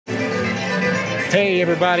Hey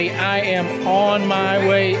everybody, I am on my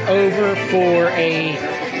way over for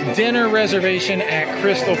a dinner reservation at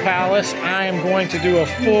Crystal Palace. I am going to do a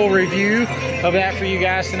full review of that for you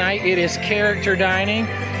guys tonight. It is character dining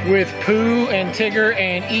with Pooh and Tigger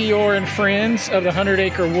and Eeyore and friends of the 100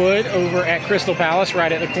 Acre Wood over at Crystal Palace,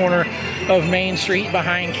 right at the corner of Main Street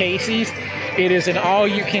behind Casey's. It is an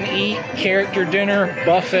all-you-can-eat character dinner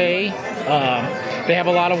buffet. They have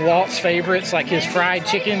a lot of Walt's favorites, like his fried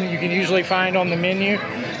chicken you can usually find on the menu.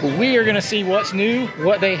 We are going to see what's new,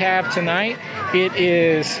 what they have tonight. It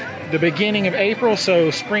is the beginning of April,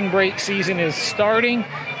 so spring break season is starting,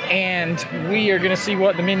 and we are going to see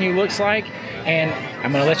what the menu looks like, and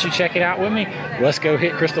I'm going to let you check it out with me. Let's go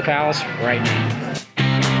hit Crystal Palace right now.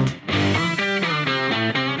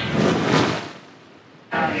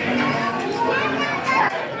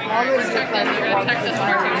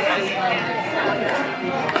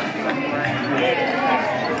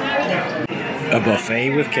 A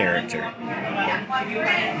buffet with character.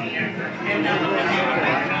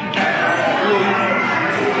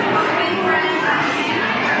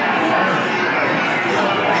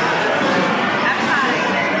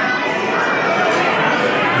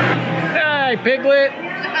 Hi, Piglet.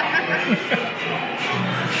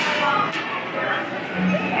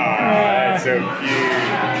 That's so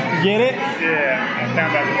cute. Get it? Yeah, I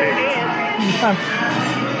found out the big.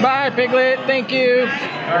 Bye, Piglet. Thank you.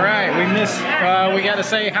 All right, we got to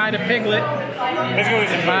say hi to Piglet.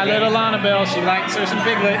 My little Annabelle, she likes her some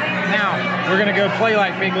Piglet. Now, we're going to go play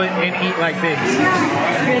like Piglet and eat like pigs.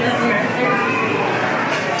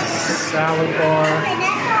 Salad bar.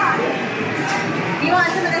 You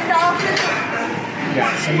want some of the sauces?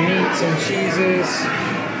 Got some meat, some cheeses,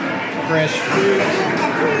 fresh fruit.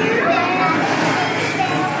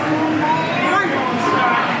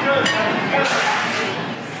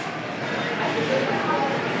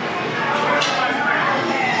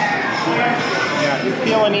 Got your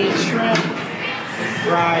peel and eat shrimp,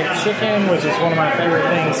 fried chicken, which is one of my favorite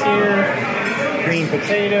things here, green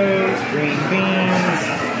potatoes, green beans,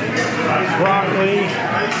 broccoli,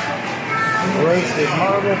 roasted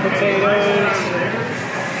marble potatoes,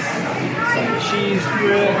 some cheese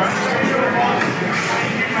grits,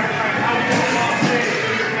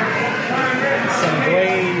 some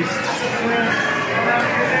glazed shrimp,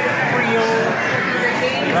 Creole,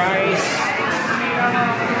 rice,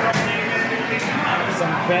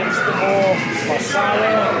 some vegetable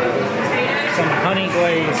masala, some honey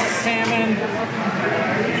glazed salmon,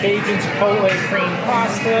 Cajun chipotle cream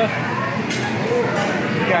pasta.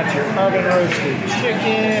 You got your oven roasted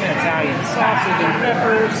chicken, Italian sausage and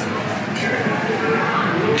peppers.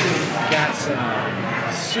 Got some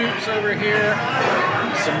soups over here,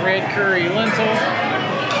 some red curry lentil,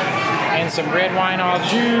 and some red wine au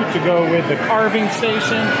jus to go with the carving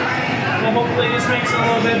station. Well, hopefully this makes it a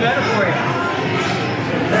little bit better for you.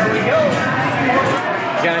 There we go.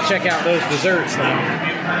 You gotta check out those desserts now.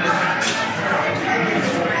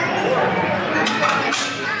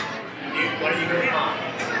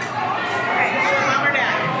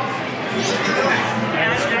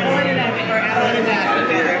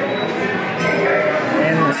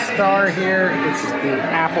 And the star here, this is the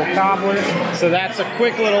apple cobbler. So that's a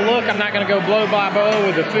quick little look. I'm not going to go blow by blow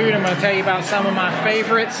with the food. I'm going to tell you about some of my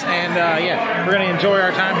favorites. And yeah, we're going to enjoy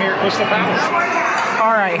our time here at Crystal Palace.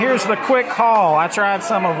 All right, here's the quick haul. I tried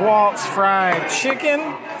some of Walt's fried chicken.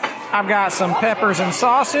 I've got some peppers and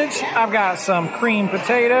sausage. I've got some cream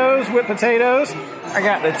potatoes, whipped potatoes. I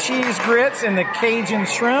got the cheese grits and the Cajun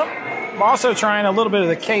shrimp. I'm also trying a little bit of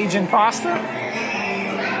the Cajun pasta.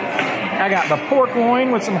 I got the pork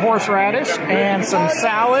loin with some horseradish and some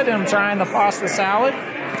salad, and I'm trying the pasta salad.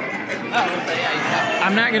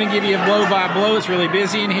 I'm not going to give you a blow-by-blow. It's really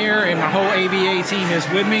busy in here, and my whole AVA team is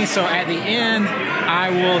with me. So at the end,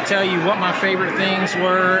 I will tell you what my favorite things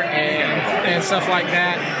were and stuff like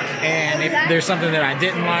that. And if there's something that I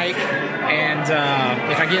didn't like, and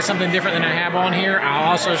if I get something different than I have on here,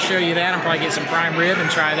 I'll also show you that. I'll probably get some prime rib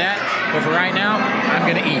and try that. But for right now, I'm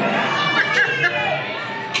going to eat.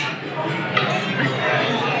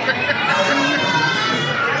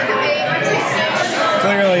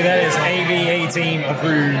 Clearly, that is AVA team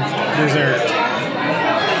approved dessert.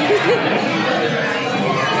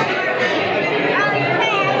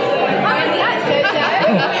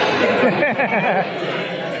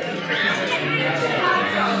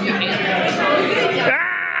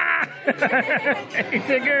 Hey,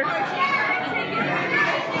 Tigger.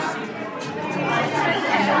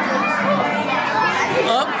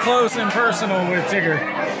 Up close and personal with Tigger.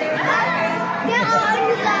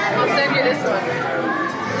 I'll send you this one.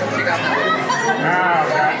 You got that? Oh, God.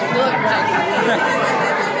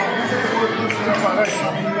 Look,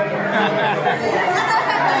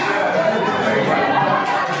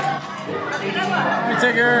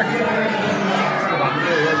 Tigger.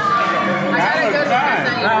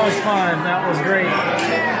 That was fun. That was great.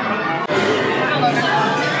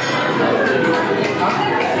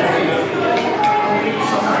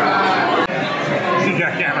 You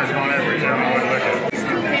got cameras going everywhere. I want to look at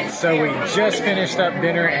it. So we just finished up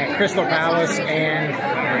dinner at Crystal Palace,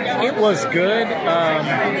 and it was good.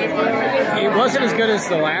 It wasn't as good as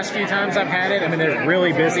the last few times I've had it. I mean, they're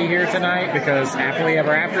really busy here tonight because Happily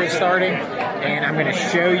Ever After is starting, and I'm going to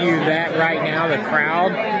show you that right now, the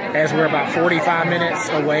crowd, as we're about 45 minutes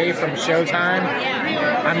away from showtime.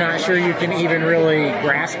 I'm not sure you can even really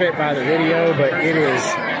grasp it by the video, but it is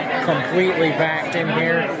completely packed in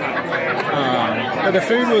here. But the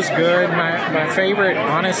food was good. My favorite,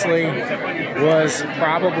 honestly, was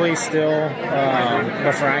probably still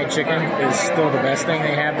the fried chicken is still the best thing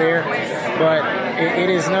they have there. But it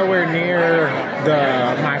is nowhere near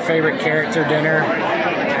my favorite character dinner.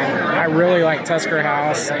 I really like Tusker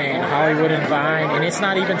House and Hollywood and Vine, and it's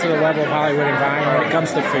not even to the level of Hollywood and Vine when it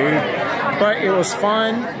comes to food. But it was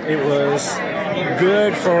fun. It was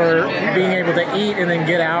good for being able to eat and then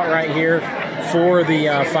get out right here for the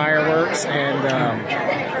fireworks, and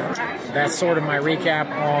that's sort of my recap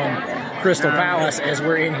on Crystal Palace as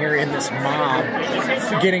we're in here in this mob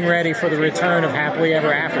getting ready for the return of Happily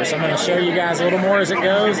Ever After. So I'm going to show you guys a little more as it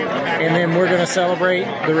goes, and then we're going to celebrate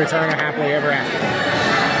the return of Happily Ever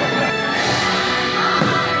After.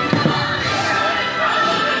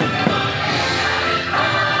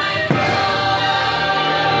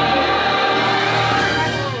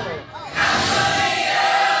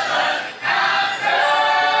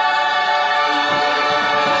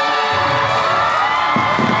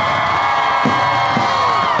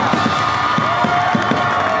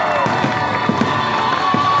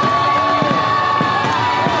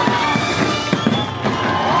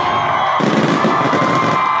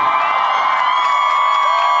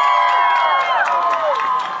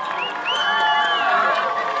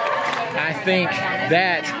 I think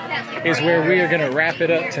that is where we are going to wrap it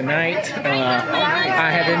up tonight. I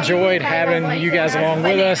have enjoyed having you guys along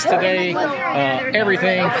with us today.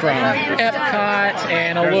 Everything from Epcot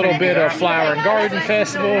and a little bit of Flower and Garden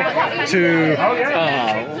Festival to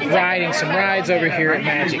riding some rides over here at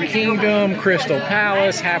Magic Kingdom, Crystal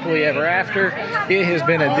Palace, Happily Ever After. It has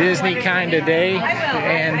been a Disney kind of day,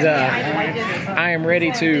 and I am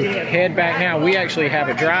ready to head back now. We actually have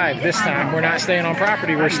a drive this time. We're not staying on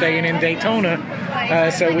property. We're staying in Daytona.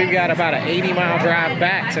 So we've got about an 80-mile drive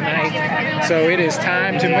back tonight. So it is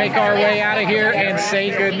time to make our way out of here and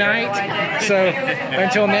say goodnight. So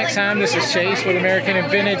until next time, this is Chase with American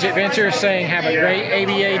Vintage Adventure saying have a great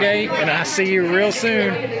AVA day, and I'll see you real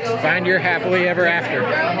soon. Find your Happily Ever After.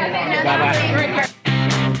 Bye-bye.